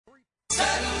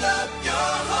Saddle up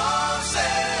your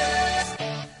horses.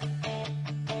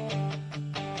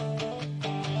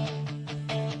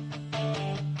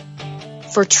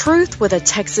 For truth with a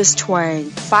Texas twang,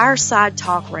 Fireside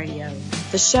Talk Radio,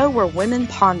 the show where women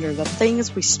ponder the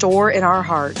things we store in our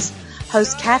hearts.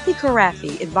 Host Cathy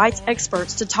invites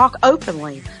experts to talk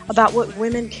openly about what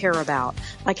women care about,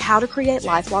 like how to create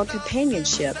lifelong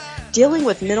companionship, dealing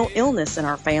with mental illness in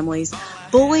our families,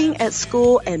 bullying at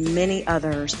school, and many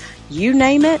others. You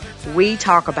name it, we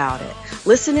talk about it.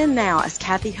 Listen in now as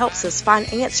Cathy helps us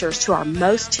find answers to our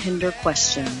most tender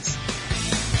questions.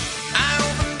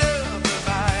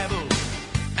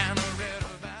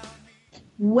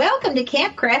 Welcome to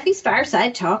Camp Crafty's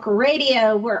Fireside Talk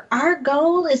Radio, where our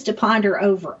goal is to ponder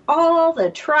over all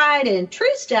the tried and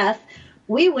true stuff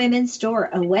we women store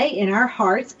away in our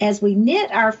hearts as we knit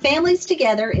our families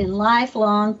together in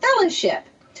lifelong fellowship.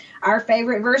 Our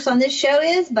favorite verse on this show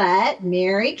is, "But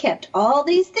Mary kept all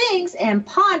these things and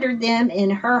pondered them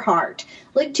in her heart."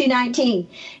 Luke 2:19.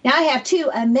 Now, I have two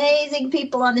amazing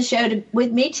people on the show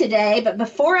with me today, but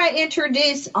before I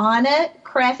introduce Anna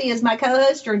Crafty as my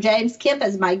co-host or James Kemp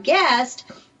as my guest,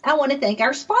 I want to thank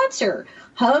our sponsor.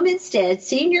 Home Instead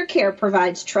Senior Care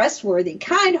provides trustworthy,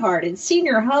 kind-hearted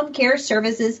senior home care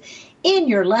services in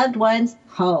your loved one's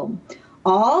home.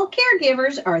 All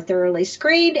caregivers are thoroughly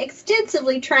screened,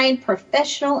 extensively trained,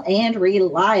 professional, and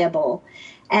reliable.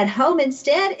 At Home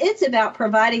Instead, it's about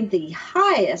providing the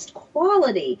highest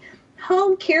quality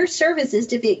home care services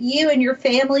to fit you and your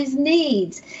family's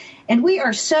needs. And we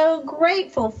are so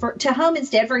grateful to Home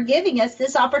Instead for giving us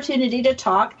this opportunity to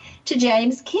talk to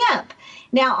James Kemp.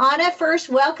 Now, Anna, first,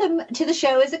 welcome to the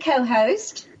show as a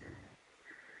co-host.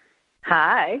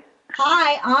 Hi.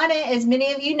 Hi, Anna, as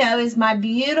many of you know, is my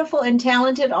beautiful and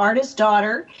talented artist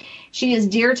daughter. She is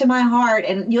dear to my heart,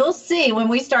 and you'll see when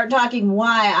we start talking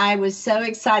why I was so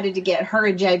excited to get her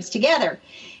and James together.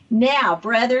 Now,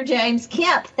 Brother James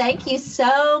Kemp, thank you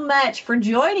so much for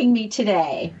joining me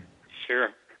today.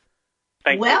 Sure.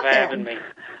 Thank you for having me.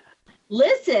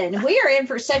 Listen, we are in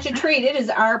for such a treat. It is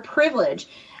our privilege.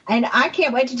 And I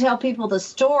can't wait to tell people the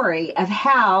story of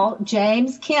how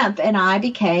James Kemp and I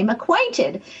became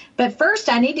acquainted. But first,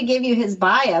 I need to give you his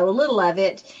bio, a little of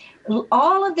it.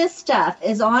 All of this stuff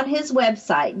is on his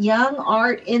website,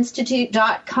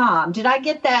 youngartinstitute.com. Did I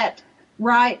get that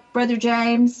right, Brother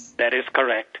James? That is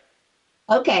correct.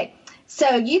 Okay.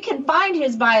 So you can find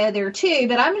his bio there, too.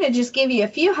 But I'm going to just give you a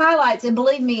few highlights. And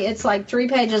believe me, it's like 3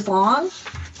 pages long.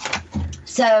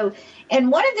 And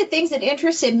one of the things that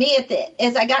interested me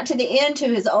as I got to the end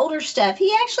to his older stuff, he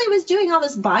actually was doing all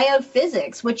this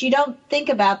biophysics, which you don't think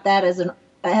about that as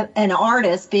an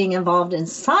artist being involved in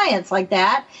science like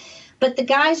that. But the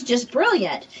guy's just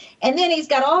brilliant. And then he's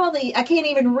got I can't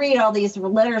even read all these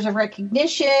letters of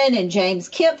recognition and James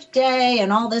Kemp Day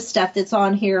and all this stuff that's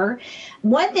on here.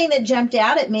 One thing that jumped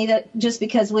out at me, that just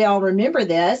because we all remember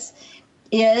this,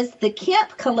 is the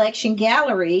Kemp Collection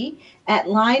Gallery at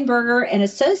Lineberger and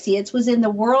Associates was in the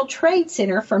World Trade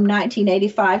Center from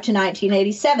 1985 to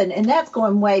 1987, and that's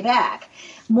going way back.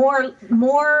 More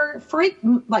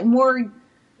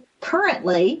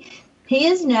currently, he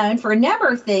is known for a number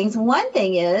of things. One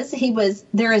thing is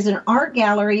there is an art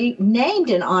gallery named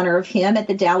in honor of him at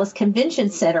the Dallas Convention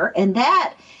Center, and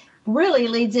that really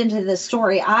leads into the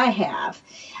story I have.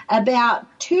 Right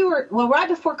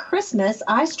before Christmas,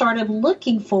 I started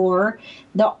looking for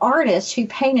the artist who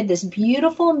painted this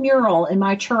beautiful mural in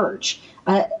my church.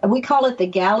 We call it the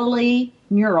Galilee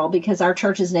mural because our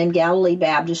church is named Galilee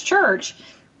Baptist Church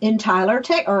in Tyler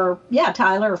or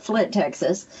Flint,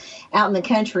 Texas, out in the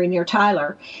country near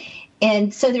Tyler.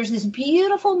 And so there's this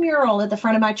beautiful mural at the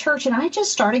front of my church, and I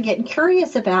just started getting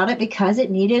curious about it because it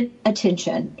needed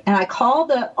attention. And I called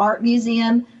the art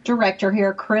museum director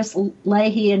here, Chris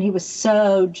Leahy, and he was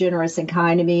so generous and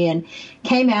kind to me and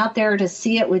came out there to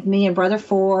see it with me and Brother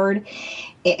Ford,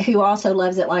 who also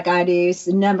loves it like I do.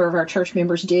 A number of our church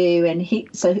members do. And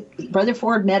so Brother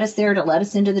Ford met us there to let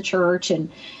us into the church,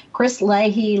 and Chris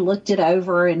Leahy looked it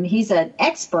over, and he's an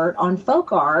expert on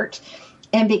folk art.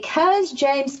 And because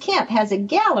James Kemp has a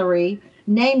gallery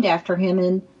named after him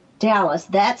in Dallas,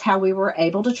 that's how we were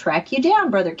able to track you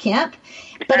down, Brother Kemp.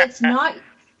 But it's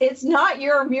not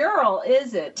your mural,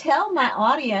 is it? Tell my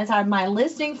audience, my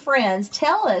listening friends,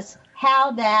 tell us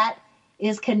how that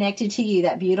is connected to you,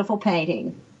 that beautiful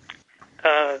painting.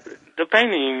 The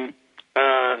painting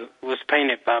was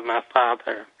painted by my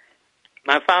father.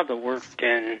 My father worked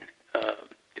in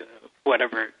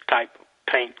whatever type of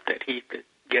paint that he could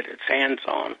get his hands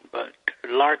on, but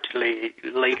largely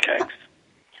latex.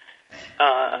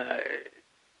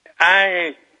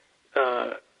 I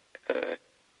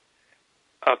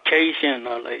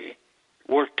occasionally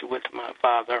worked with my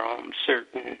father on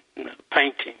certain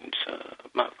paintings.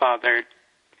 My father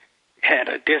had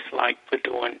a dislike for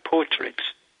doing portraits,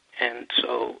 and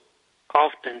so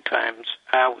oftentimes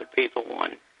I would be the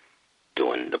one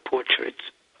doing the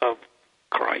portraits of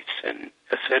Christ and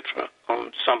etc.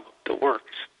 on some of the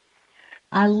works.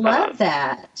 I love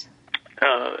that.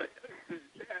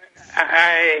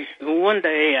 One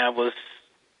day I was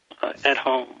at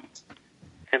home,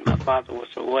 and my father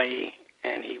was away,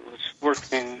 and he was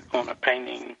working on a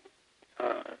painting.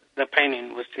 The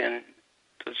painting was in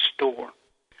the store.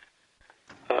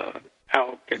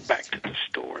 I'll get back to the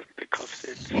store because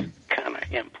it's kind of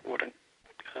important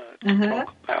to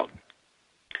talk about.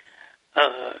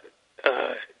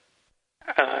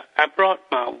 I brought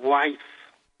my wife,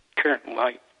 current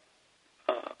wife,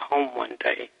 home one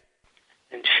day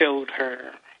and showed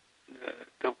her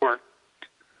the work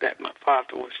that my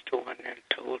father was doing and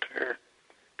told her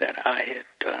that I had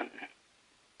done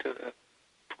the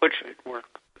portrait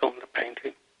work on the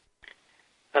painting.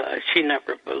 She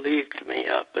never believed me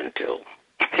up until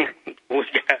we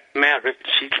got married.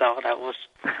 She thought I was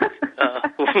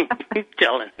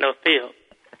telling no fib.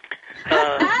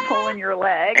 Pulling your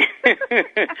leg.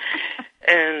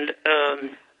 And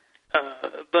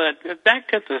but back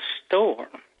to the store.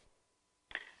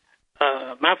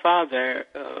 My father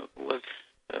was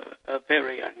a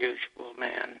very unusual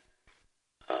man.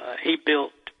 He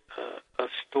built a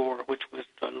store which was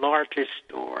the largest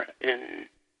store in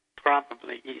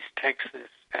probably East Texas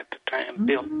at the time,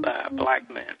 built by a black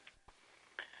man.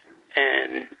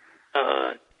 And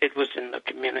it was in the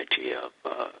community of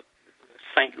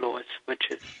St. Louis, which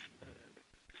is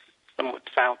somewhat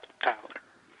south of Tyler.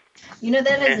 You know,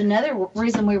 that is another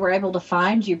reason we were able to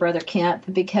find you, Brother Kemp,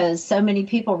 because so many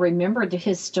people remembered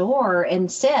his store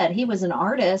and said he was an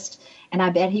artist, and I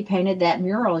bet he painted that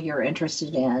mural you're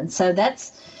interested in. So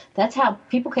that's how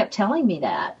people kept telling me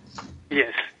that.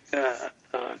 Yes.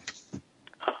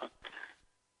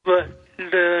 But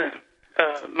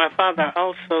my father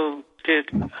also did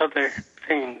other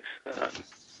things.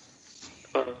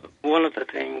 One of the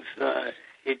things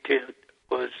he did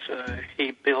was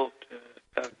he built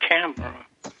a camera,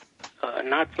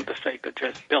 not for the sake of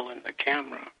just building the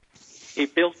camera. He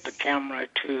built the camera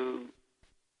to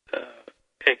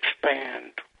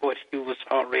expand what he was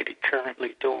already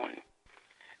currently doing.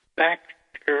 Back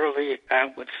early,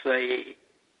 I would say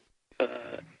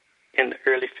in the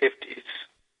early 50s,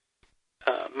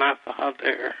 my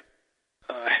father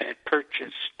had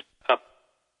purchased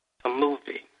a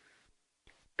movie.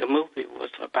 The movie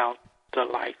was about the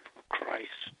life of Christ.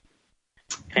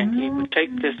 And he would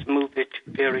take this movie to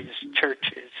various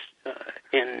churches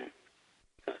in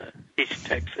East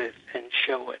Texas and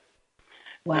show it.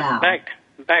 Wow.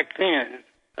 Back then,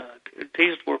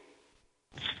 these were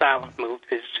silent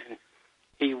movies, and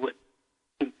he would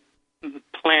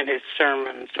plan his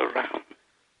sermons around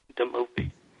the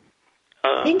movie.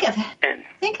 Think of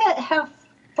how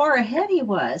far ahead he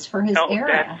was for his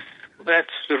era. That's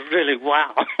really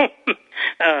wow.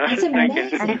 It's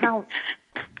amazing. And how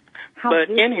but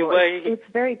visual. anyway, it's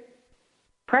very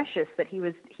precious that he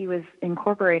was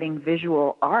incorporating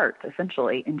visual art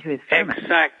essentially into his sermon.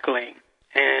 Exactly.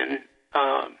 And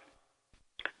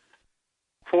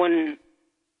when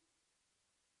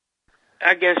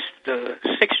I guess the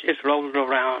 60s rolled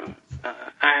around,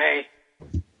 I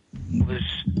was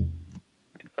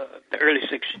the early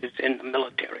 60s in the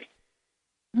military.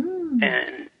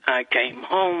 And I came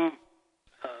home.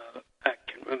 I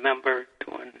can remember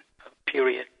during a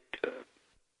period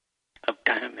of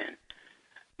time, and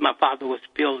my father was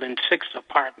building 6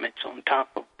 apartments on top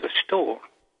of the store.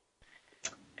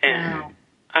 And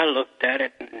I looked at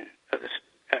it, and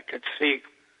I could see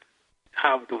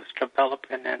how it was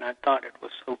developing, and I thought it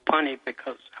was so funny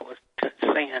because I was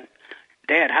saying,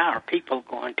 Dad, how are people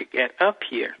going to get up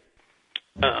here?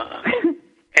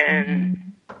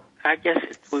 And I guess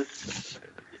it was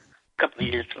a couple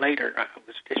of years later, I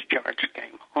was discharged,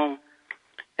 came home,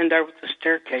 and there was a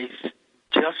staircase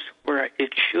just where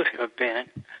it should have been.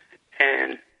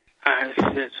 And I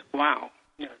said, wow,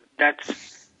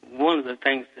 that's one of the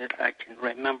things that I can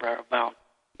remember about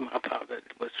my father.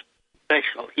 It was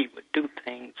special. He would do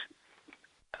things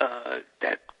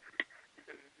that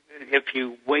if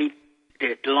you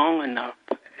waited long enough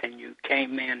and you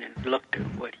came in and looked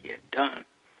at what he had done,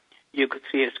 you could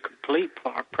see his complete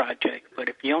project. But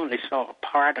if you only saw a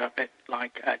part of it,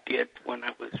 like I did when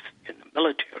I was in the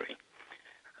military,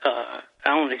 I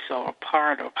only saw a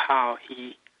part of how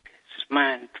his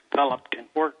mind developed and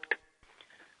worked.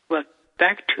 But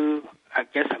back to, I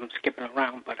guess I'm skipping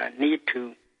around, but I need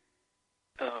to.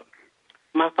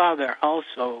 My father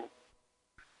also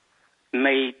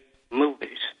made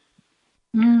movies.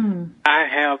 I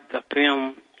have the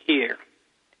film here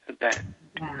that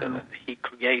he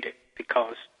created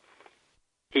because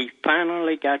he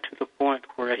finally got to the point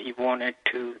where he wanted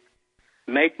to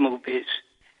make movies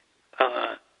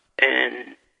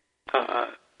and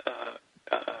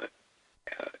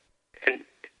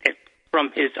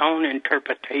from his own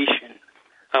interpretation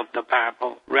of the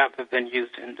Bible rather than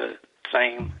using the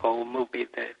same old movie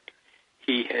that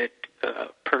he had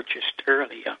purchased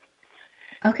earlier.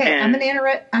 Okay, I'm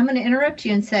going to interrupt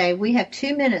you and say we have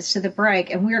 2 minutes to the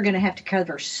break, and we're going to have to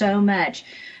cover so much.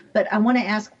 But I want to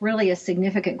ask really a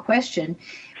significant question.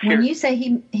 Sure. When you say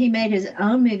he made his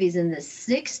own movies in the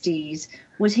 60s,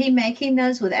 was he making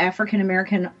those with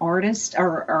African-American artists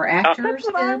or actors? That's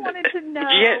what I wanted to know.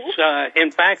 Yes,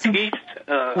 in fact, he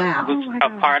was a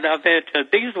part of it.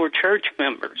 These were church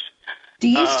members. Do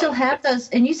you still have those?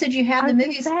 And you said you have the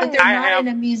movies, but they're not in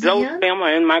a museum? Those films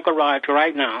are in my garage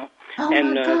right now. Oh,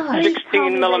 and my gosh.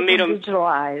 16 millimeter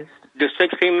digitalized. The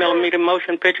 16 millimeter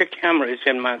motion picture camera is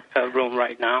in my room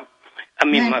right now. I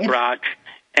mean, my garage.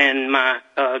 And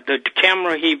the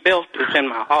camera he built is in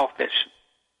my office.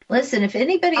 Listen, if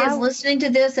anybody is listening to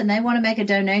this and they want to make a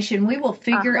donation, we will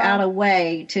figure out a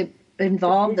way to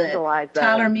involve the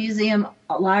Tyler Museum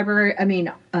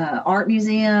Art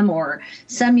Museum or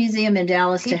some museum in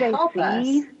Dallas to help us.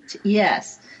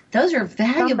 Yes, those are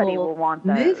valuable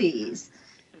movies.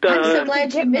 I'm so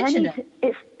glad you mentioned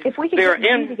it. If we can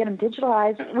get them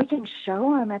digitalized, we can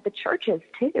show them at the churches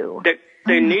too.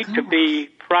 They need to be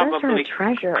probably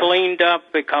cleaned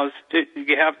up because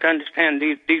you have to understand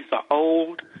these are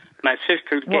old. My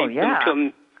sister gave them to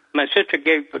me. My sister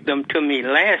gave them to me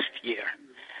last year,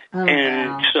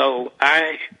 so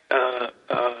I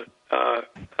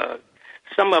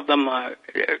some of them are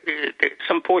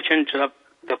some portions of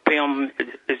the film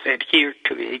is adhered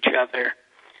to each other.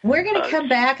 We're going to come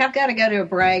back. I've got to go to a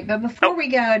break. But before we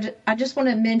go, I just want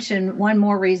to mention one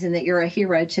more reason that you're a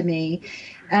hero to me.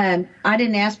 I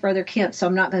didn't ask Brother Kemp, so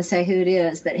I'm not going to say who it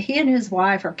is. But he and his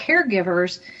wife are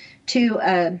caregivers to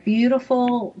a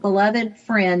beautiful, beloved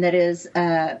friend that has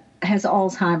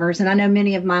Alzheimer's. And I know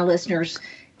many of my listeners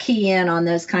key in on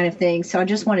those kind of things. So I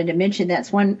just wanted to mention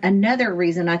that's another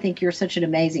reason I think you're such an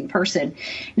amazing person.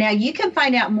 Now, you can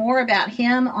find out more about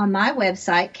him on my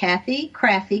website, Cathy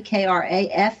Krafve,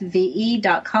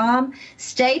 KRAFVE.com.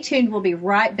 Stay tuned. We'll be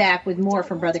right back with more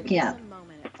from Brother Kemp.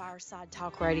 Fireside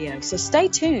Talk Radio. So stay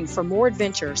tuned for more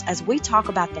adventures as we talk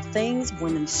about the things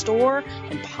women store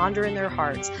and ponder in their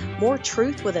hearts. More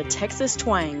truth with a Texas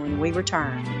twang when we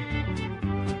return.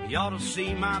 You ought to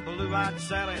see my blue-eyed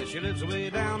Sally. She lives way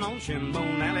down on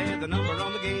Shinbone Alley. The number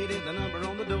on the gate is the number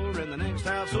on the door, and the next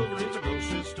house over is a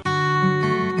grocery store.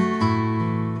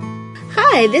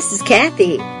 Hi, this is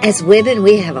Cathy. As women,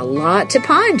 we have a lot to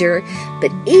ponder, but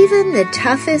even the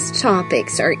toughest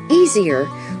topics are easier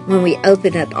when we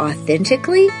open up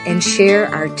authentically and share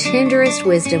our tenderest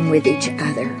wisdom with each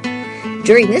other.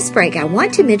 During this break, I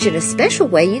want to mention a special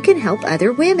way you can help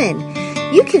other women.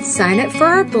 You can sign up for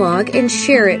our blog and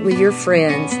share it with your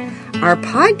friends. Our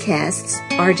podcasts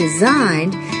are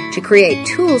designed to create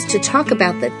tools to talk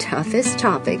about the toughest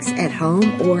topics at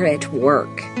home or at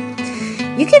work.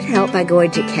 You can help by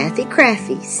going to Cathy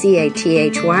Krafve,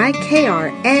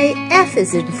 CathyKraf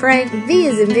as in Frank, V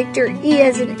as in Victor, E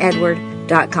as in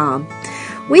Edward.com.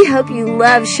 We hope you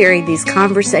love sharing these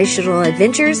conversational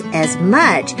adventures as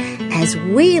much as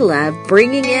we love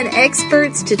bringing in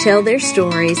experts to tell their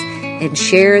stories and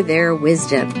share their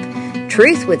wisdom.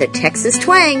 Truth with a Texas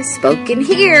twang, spoken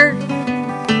here.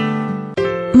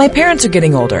 My parents are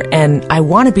getting older, and I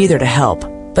want to be there to help.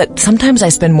 But sometimes I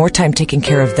spend more time taking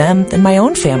care of them than my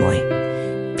own family.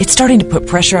 It's starting to put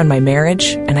pressure on my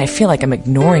marriage, and I feel like I'm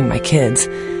ignoring my kids.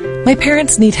 My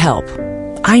parents need help.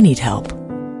 I need help.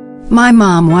 My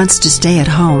mom wants to stay at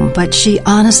home, but she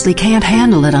honestly can't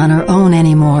handle it on her own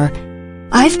anymore.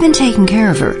 I've been taking care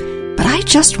of her, but I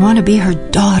just want to be her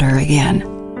daughter again.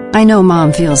 I know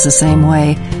Mom feels the same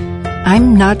way.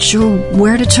 I'm not sure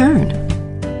where to turn.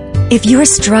 If you're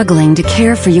struggling to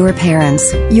care for your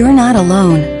parents, you're not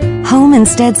alone. Home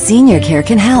Instead Senior Care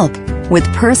can help. With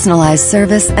personalized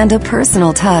service and a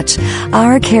personal touch,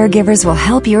 our caregivers will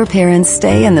help your parents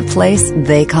stay in the place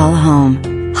they call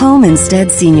home. Home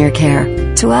Instead Senior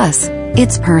Care. To us,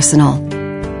 it's personal.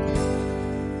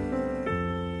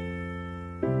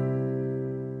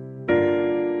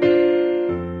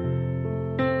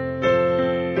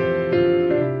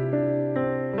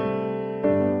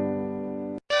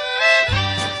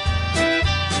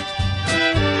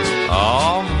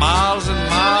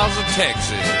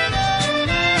 Texas.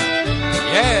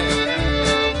 Yeah.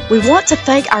 We want to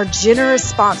thank our generous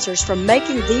sponsors for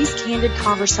making these candid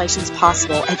conversations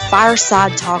possible at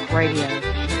Fireside Talk Radio,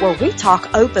 where we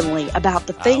talk openly about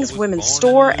the things women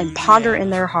store and ponder in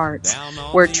their hearts,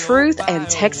 where truth and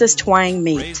Texas twang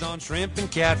meet. Raised on shrimp and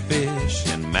catfish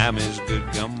and Mammy's good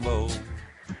gumbo.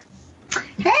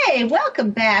 Hey, welcome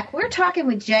back. We're talking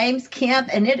with James Kemp,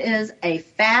 and it is a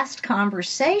fast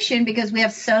conversation because we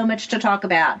have so much to talk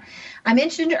about. I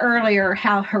mentioned earlier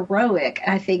how heroic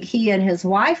I think he and his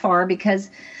wife are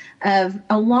because of,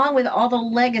 along with all the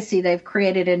legacy they've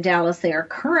created in Dallas, they are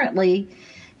currently,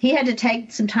 he had to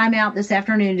take some time out this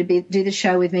afternoon to do the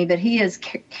show with me, but he is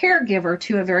caregiver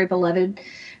to a very beloved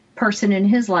person in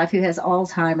his life who has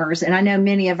Alzheimer's, and I know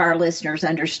many of our listeners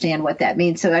understand what that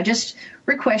means, so I just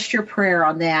request your prayer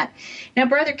on that. Now,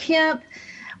 Brother Kemp,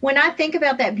 when I think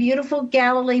about that beautiful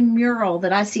Galilee mural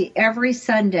that I see every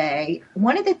Sunday,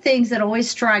 one of the things that always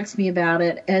strikes me about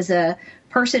it as a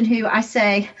person who I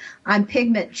say I'm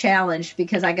pigment challenged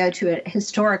because I go to a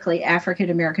historically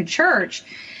African-American church,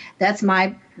 that's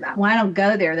my, when I don't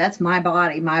go there, that's my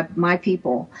body, my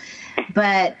people.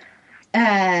 But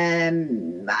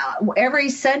every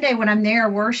Sunday when I'm there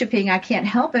worshiping, I can't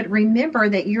help but remember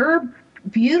that your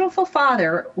beautiful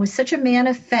father was such a man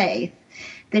of faith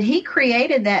that he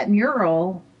created that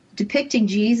mural depicting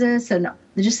Jesus and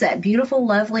just that beautiful,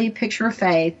 lovely picture of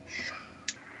faith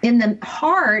in the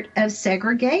heart of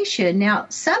segregation. Now,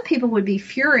 some people would be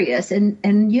furious,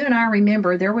 and you and I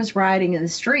remember there was rioting in the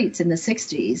streets in the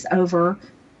 60s over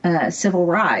civil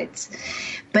rights.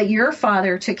 But your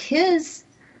father took his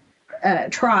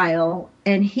trial,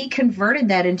 and he converted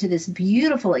that into this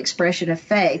beautiful expression of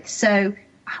faith. So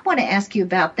I want to ask you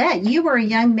about that. You were a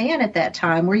young man at that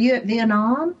time. Were you at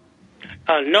Vietnam?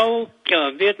 No,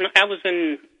 Vietnam. I was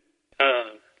in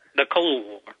the Cold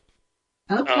War.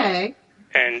 Okay.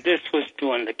 And this was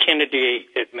during the Kennedy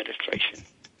administration.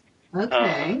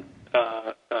 Okay.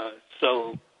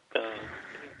 So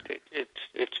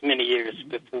it's many years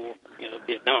before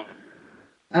Vietnam.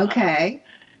 Okay.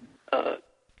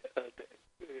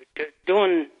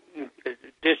 During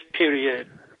this period,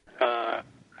 I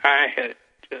had,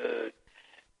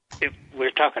 if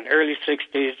we're talking early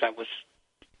 60s, I was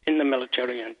in the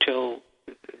military until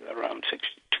around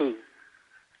 62.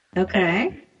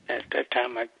 Okay. And at that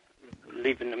time,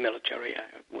 leaving the military, I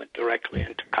went directly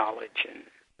into college. And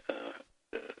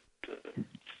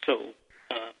so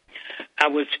I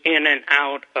was in and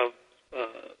out of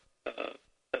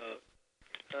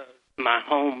my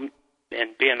home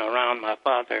and being around my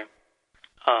father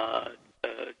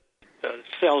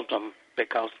seldom,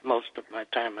 because most of my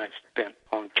time I spent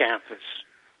on campus.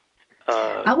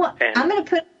 I'm going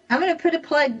to put a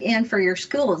plug in for your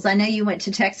schools. I know you went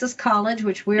to Texas College,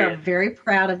 which we are very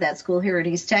proud of that school here in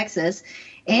East Texas,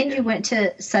 and you went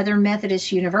to Southern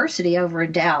Methodist University over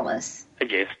in Dallas.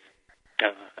 Yes.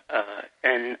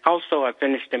 And also I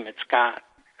finished Emmett Scott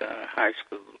High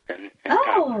School.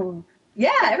 Oh,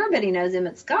 yeah, everybody knows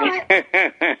Emmett Scott.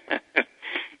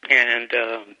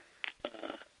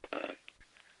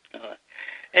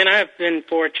 And I've been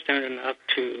fortunate enough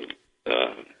to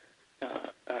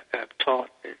I've taught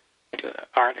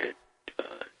art at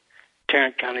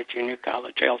Tarrant County Junior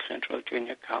College, El Centro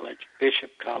Junior College,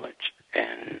 Bishop College,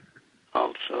 and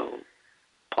also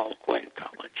Paul Quinn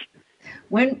College.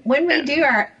 When we do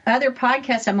our other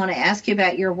podcast, I'm going to ask you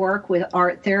about your work with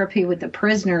art therapy with the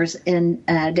prisoners in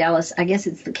Dallas. I guess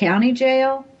it's the county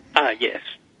jail? Yes.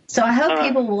 So I hope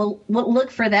people will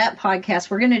look for that podcast.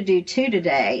 We're going to do 2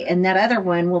 today, and that other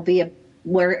one will be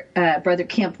where Brother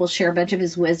Kemp will share a bunch of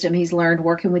his wisdom he's learned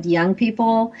working with young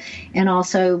people and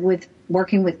also with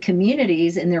working with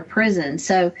communities in their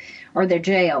prisons, or their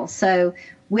jail. So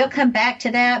we'll come back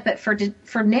to that, but for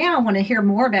now, I want to hear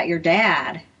more about your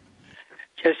dad.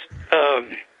 Just,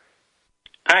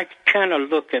 I kind of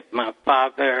look at my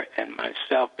father and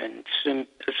myself in a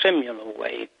similar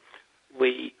way.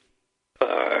 We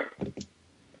are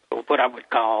what I would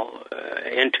call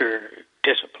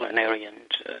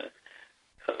interdisciplinarians.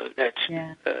 That's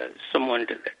someone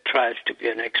that tries to be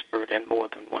an expert in more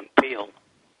than one field.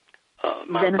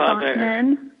 My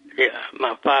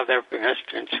father, for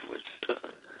instance, was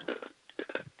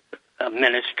a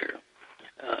minister.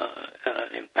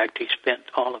 In fact, he spent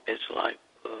all of his life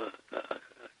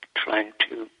trying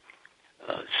to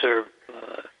serve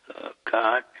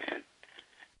God, and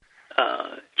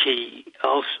he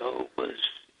also was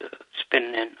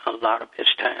spending a lot of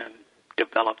his time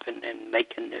developing and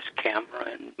making this camera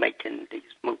and making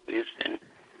these movies and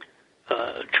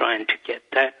trying to get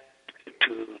that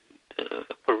to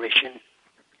fruition.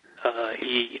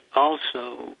 He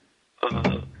also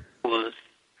was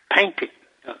painting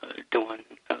during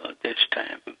this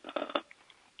time.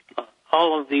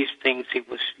 All of these things he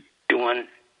was doing,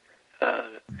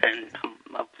 and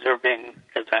I'm observing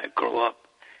as I grow up.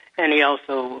 And he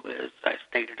also, as I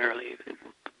stated earlier,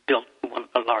 built one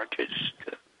of the largest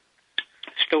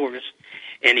stores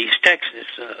in East Texas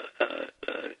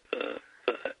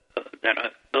that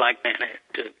a black man had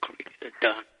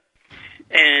done.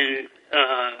 And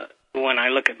when I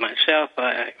look at myself,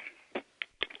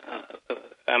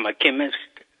 I'm a chemist.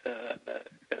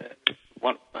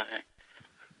 One of my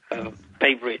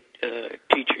favorite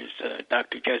teachers,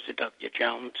 Dr. Jesse W.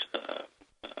 Jones,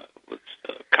 was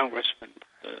congressman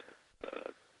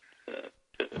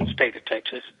the state of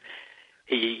Texas.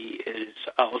 He is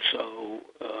also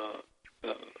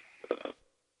a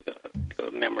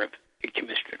member of the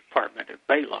chemistry department at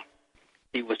Baylor.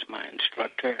 He was my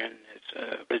instructor, and as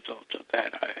a result of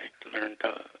that, I learned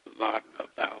a lot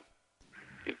about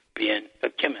being a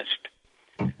chemist.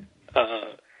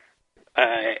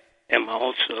 I am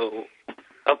also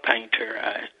a painter.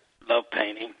 I love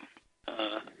painting.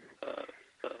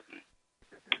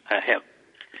 I have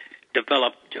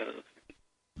developed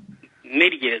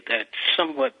media that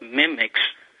somewhat mimics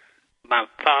my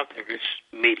father's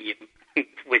medium,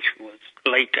 which was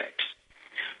latex.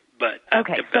 But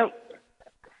okay, so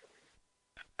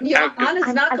yeah,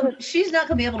 she's not going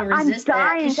to be able to resist that.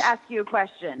 I'm dying to ask you a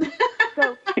question.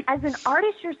 So, as an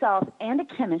artist yourself and a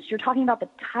chemist, you're talking about the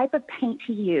type of paint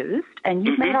he used, and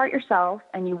you've made art yourself,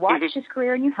 and you watched his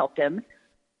career and you helped him.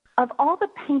 Of all the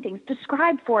paintings,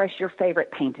 describe for us your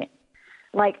favorite painting.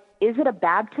 Like, is it a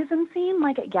baptism scene,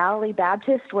 like at Galilee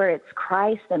Baptist, where it's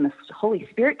Christ and the Holy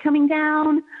Spirit coming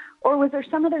down? Or was there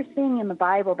some other thing in the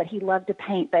Bible that he loved to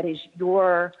paint that is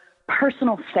your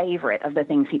personal favorite of the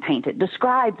things he painted?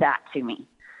 Describe that to me.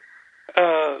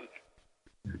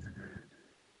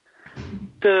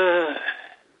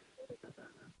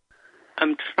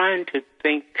 I'm trying to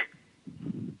think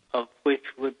of which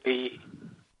would be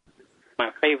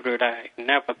my favorite. I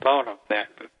never thought of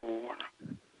that before.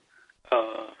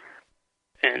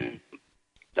 And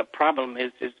the problem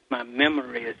is my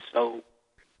memory is so...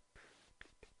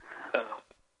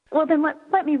 well, then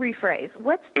let me rephrase.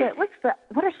 What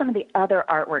are some of the other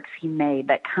artworks he made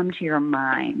that come to your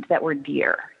mind that were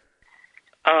dear?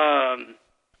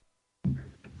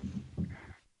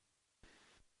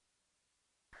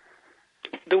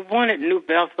 The one at New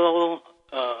Bethel,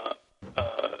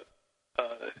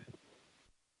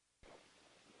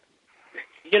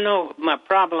 my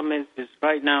problem is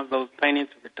right now those paintings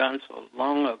were done so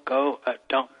long ago, I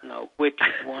don't know which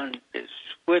one is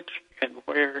which and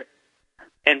where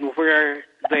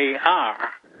they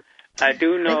are. I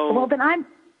do know. Well, then I'm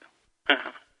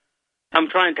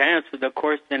trying to answer the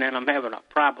question, and I'm having a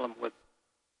problem with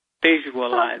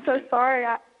visualizing. I'm so sorry.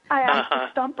 I asked a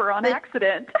stumper on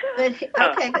accident.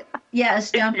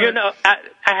 Stumper. I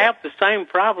have the same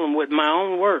problem with my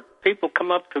own work. People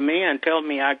come up to me and tell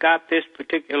me I got this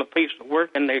particular piece of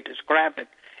work, and they describe it,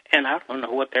 and I don't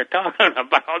know what they're talking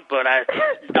about, but I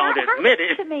don't admit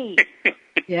it. To me.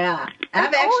 Yeah.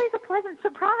 It's always a pleasant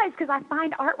surprise because I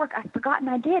find artwork I've forgotten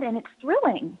I did, and it's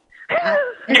thrilling.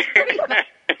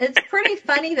 It's pretty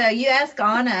funny, though. You ask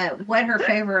Anna what her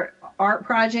favorite art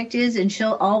project is, and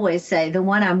she'll always say, the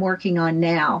one I'm working on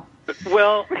now.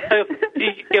 Well,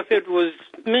 if it was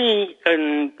me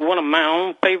and one of my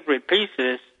own favorite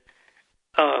pieces,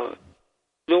 the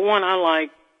one I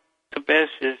like the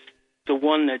best is the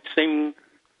one that seemed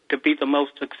to be the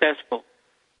most successful.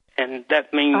 And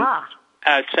that means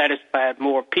I satisfied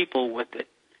more people with it.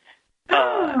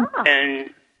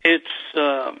 And it's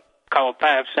called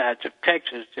Five Sides of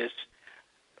Texas. It's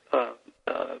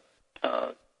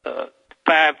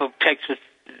 5 of Texas'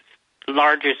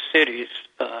 largest cities,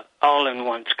 all in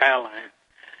one skyline.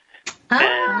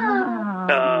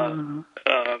 And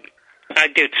I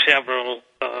did several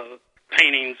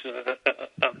paintings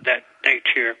of that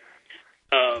nature,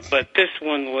 but this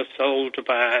one was sold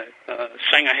by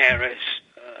Sanger Harris,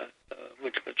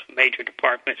 which was a major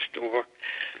department store,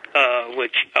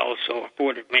 which also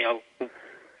afforded me a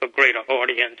greater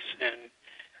audience. And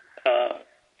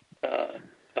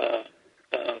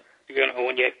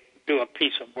when you do a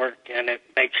piece of work and it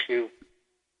makes you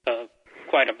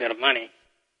quite a bit of money,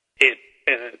 it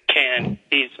can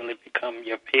easily become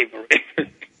your favorite.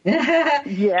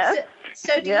 Yes.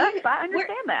 So I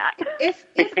understand that. If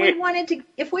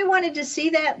we wanted to see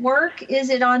that work, is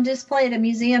it on display at a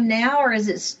museum now, or is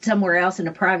it somewhere else in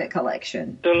a private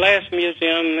collection? The last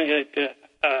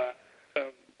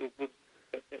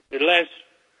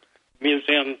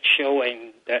museum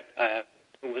showing that I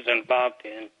was involved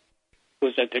in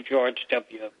was at the George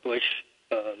W. Bush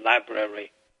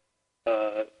Library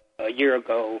a year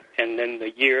ago, and then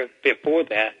the year before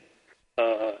that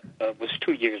was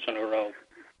 2 years in a row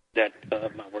that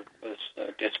my work was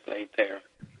displayed there.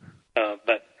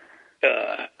 But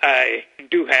I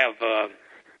do have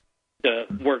the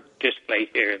work displayed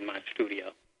here in my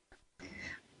studio.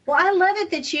 Well, I love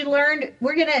it that you learned.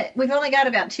 We've only got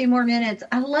about 2 more minutes.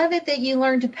 I love it that you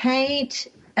learned to paint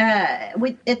at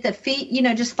the feet,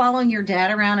 just following your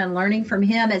dad around and learning from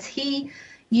him as he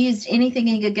used anything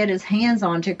he could get his hands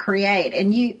on to create.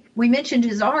 And we mentioned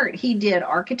his art. He did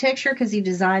architecture because he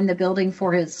designed the building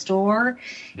for his store.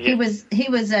 Yes. He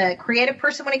was a creative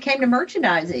person when it came to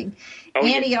merchandising. Oh,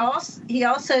 and yes. he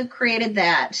also created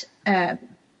that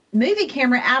movie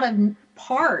camera out of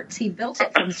parts. He built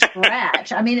it from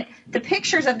scratch. I mean, the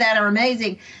pictures of that are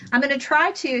amazing. I'm going to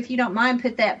try to, if you don't mind,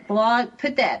 put that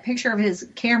picture of his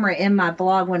camera in my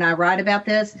blog when I write about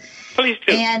this. Please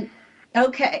do. And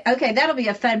okay, that'll be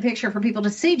a fun picture for people to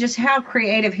see just how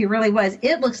creative he really was.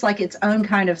 It looks like its own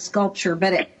kind of sculpture,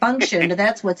 but it functioned.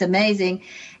 That's what's amazing.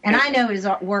 And I know his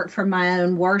work from my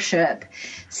own worship.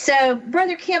 So,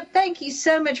 Brother Kemp, thank you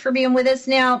so much for being with us.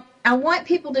 Now, I want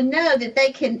people to know that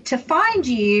to find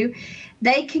you,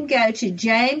 they can go to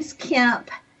James Kemp,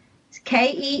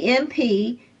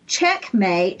 KEMP,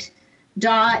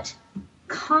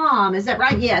 checkmate.com. Is that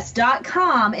right? Yes,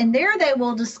 .com. And there they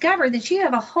will discover that you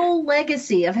have a whole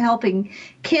legacy of helping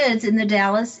kids in the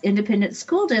Dallas Independent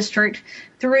School District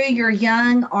through your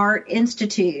Young Art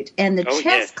Institute and the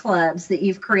chess clubs that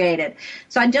you've created.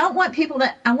 So I want people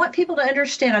to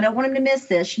understand, I don't want them to miss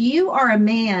this. You are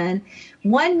one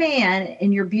man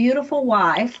and your beautiful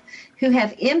wife who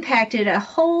have impacted a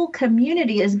whole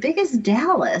community as big as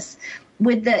Dallas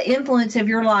with the influence of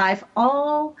your life,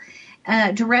 all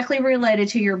directly related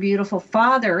to your beautiful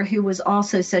father, who was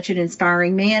also such an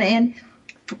inspiring man. And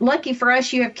lucky for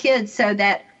us, you have kids, so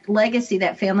that legacy,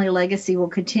 that family legacy, will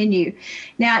continue.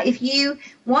 Now, if you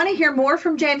want to hear more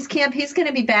from James Kemp, he's going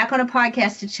to be back on a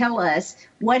podcast to tell us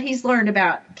what he's learned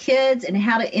about kids and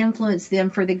how to influence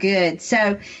them for the good.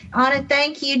 So, Anna,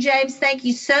 thank you. James, thank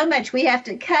you so much. We have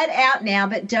to cut out now,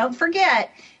 but don't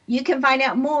forget, you can find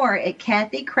out more at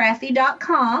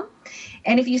cathycrafty.com.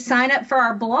 And if you sign up for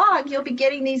our blog, you'll be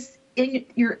getting these in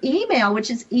your email, which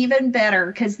is even better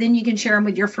because then you can share them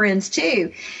with your friends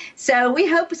too. So we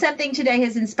hope something today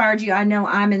has inspired you. I know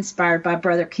I'm inspired by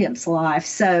Brother Kemp's life.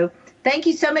 So thank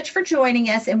you so much for joining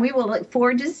us, and we will look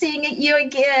forward to seeing you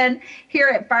again here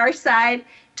at Fireside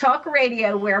Talk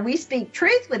Radio, where we speak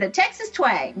truth with a Texas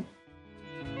twang.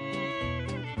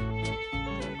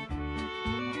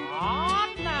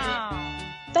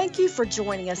 Thank you for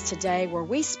joining us today, where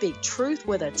we speak truth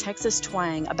with a Texas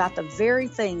twang about the very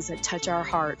things that touch our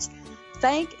hearts.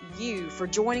 Thank you for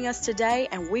joining us today,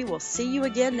 and we will see you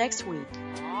again next week.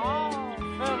 Oh,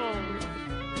 fellows,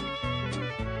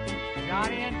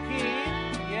 Johnny and